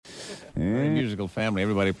Very musical family.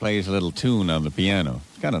 Everybody plays a little tune on the piano.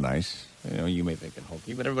 It's kind of nice. You know, you may think it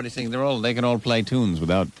hokey, but everybody sings. They can all play tunes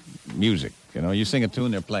without music. You know, you sing a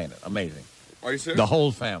tune, they're playing it. Amazing. Are you serious? The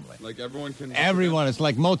whole family. Like everyone can. Everyone. It's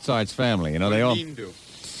like Mozart's family. You know, they all. Neen do?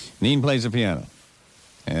 Neen plays the piano,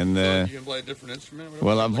 and So you can play a different instrument.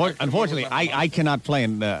 well, unfortunately, I cannot play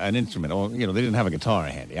an instrument. Or you know, they didn't have a guitar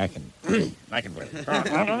handy. I can play.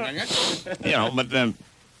 You know, but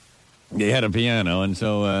they had a piano, and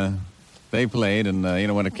so they played. And you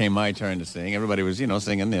know, when it came my turn to sing, everybody was singing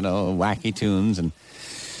wacky tunes and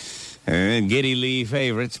Geddy Lee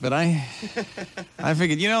favorites. But I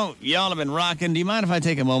figured, y'all have been rocking. Do you mind if I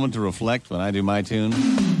take a moment to reflect when I do my tune?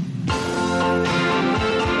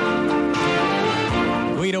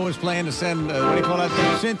 Guido was playing the what do you call that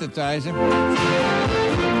thing? Synthesizer.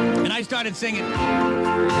 And I started singing.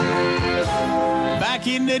 Back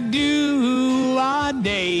in the doo-wah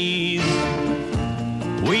days,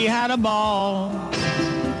 we had a ball.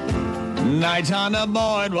 Nights on the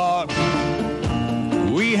boardwalk,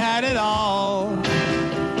 we had it all.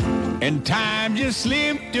 And time just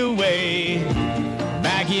slipped away.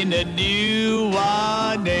 Back in the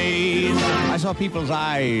doo-wah days. I saw people's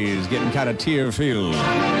eyes getting kind of tear-filled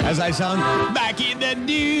as I sung, back in the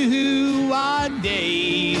doo-wah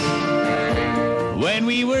days. When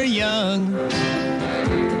we were young,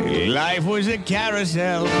 life was a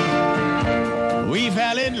carousel. We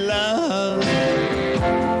fell in love,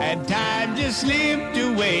 and time just slipped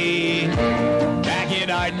away. Back in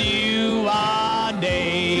our doo-wah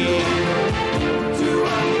days.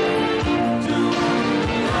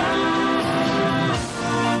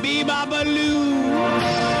 Bee-bop-a-loo,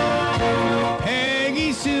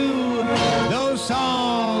 Peggy Sue, those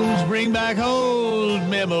songs bring back old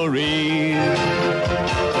memories.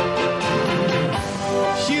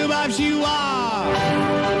 Shoo-bop-shoo-wah,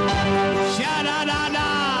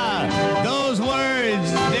 sha-da-da-da, those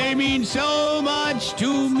words, they mean so much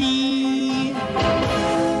to me.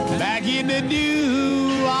 Back in the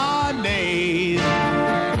doo-wah days,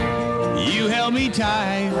 you held me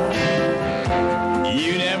tight.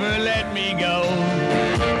 You never let me go.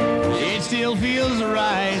 It still feels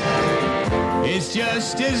right. It's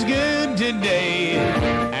just as good today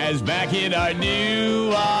as back in our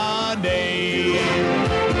doo-wah days.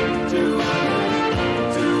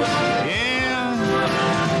 Yeah.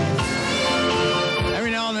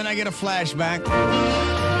 Every now and then I get a flashback.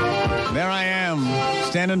 There I am,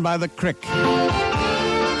 standing by the creek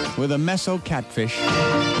with a meso catfish.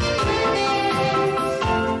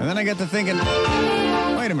 And then I get to thinking,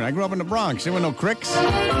 wait a minute, I grew up in the Bronx. There were no cricks,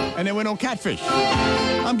 and there were no catfish.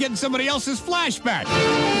 I'm getting somebody else's flashback.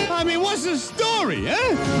 I mean, what's the story,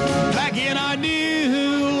 eh? Back in our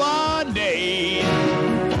doo-wah day,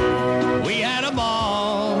 we had a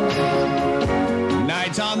ball.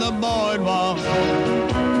 Nights on the boardwalk,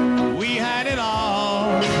 we had it all.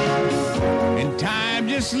 And time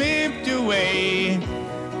just slipped away.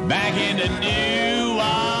 Back in the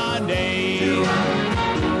doo-wah day.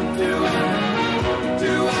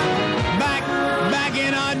 Back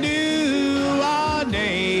in our doo-wah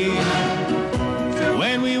days,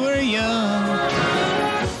 when we were young,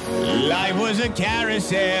 life was a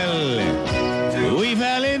carousel. We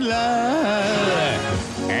fell in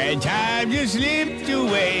love, and time just slipped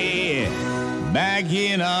away. Back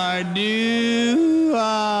in our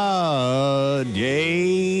doo-wah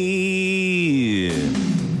days.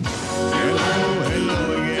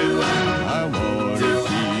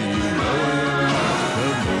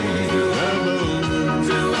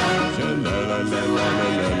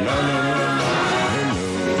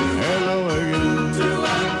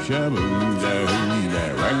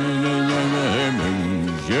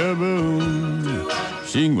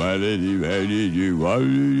 Sing my lady, and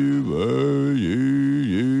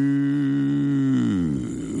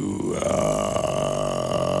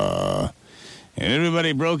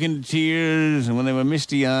everybody broke into tears, and when they were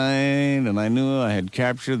misty-eyed, and I knew I had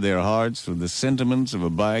captured their hearts with the sentiments of a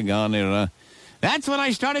bygone era, that's when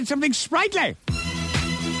I started something sprightly.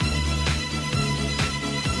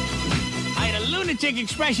 Lunatic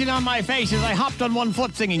expression on my face as I hopped on one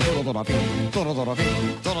foot singing. How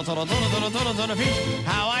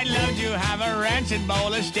I'd love to have a rancid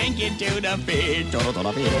bowl of stinking tuna fish.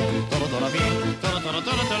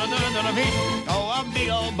 Oh, a big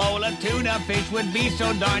old bowl of tuna fish would be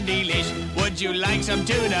so darn delish. Would you like some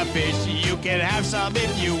tuna fish? You can have some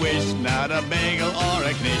if you wish. Not a bagel or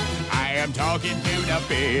a knish. I am talking tuna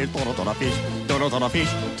fish.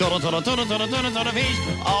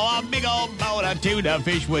 Oh, a big old bowl of tuna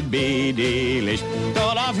fish would be delish.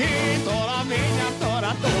 Tuna fish, tuna fish,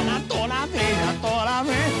 tuna fish, tuna fish, tuna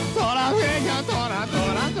fish, tuna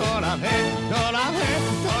fish, tuna fish. fish, tuna fish,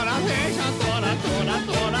 tuna fish, tuna, tuna,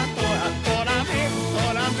 tuna, tuna, tuna fish,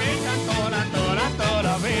 tuna fish, tuna, tuna,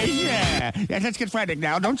 tuna fish. Yeah. Yes, let's get frantic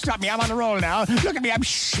now. Don't stop me. I'm on the roll now. Look at me. I'm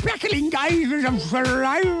speckling guys with some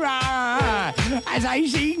saliva as I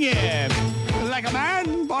sing like a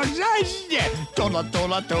man possessed. Tuna,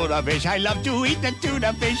 tuna, tuna fish. I love to eat the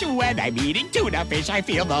tuna fish. When I'm eating tuna fish, I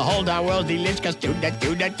feel the whole darn world's delicious. Cause tuna,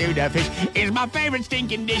 tuna, tuna fish is my favorite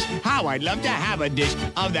stinking dish. How I'd love to have a dish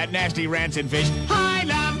of that nasty rancid fish. I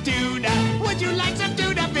love tuna. Would you like some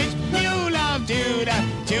tuna fish? You love tuna.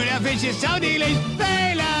 Tuna fish is so delicious.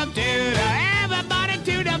 They love tuna. Everybody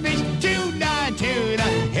tuna fish. Tuna, tuna.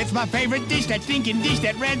 It's my favorite dish, that stinking dish,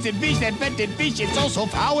 that rancid fish, that fetid fish. It's also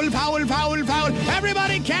foul, foul, foul, foul.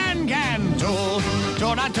 Everybody can.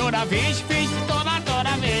 Tuna, tuna, fish, fish. Tuna,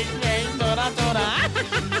 tuna, fish, fish. Tuna, tuna.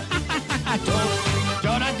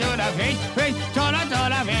 Tuna, tuna, fish, fish. Tuna,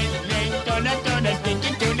 tuna, fish, fish. Tuna, tuna,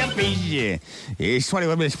 stinking tuna fish. It's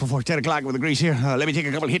 21 minutes before 10 o'clock with the grease here. Let me take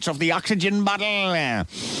a couple hits off the oxygen bottle. Oh,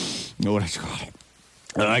 that's called.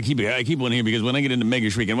 I keep one here because when I get into mega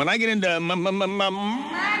shrieking, when I get into mega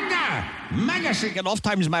shrieking,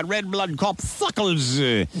 oftentimes my red blood cop fuckles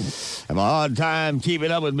have a hard time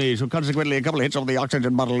keeping up with me. So consequently, a couple of hits off the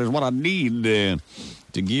oxygen bottle is what I need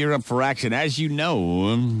to gear up for action. As you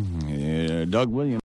know, Doug Williams.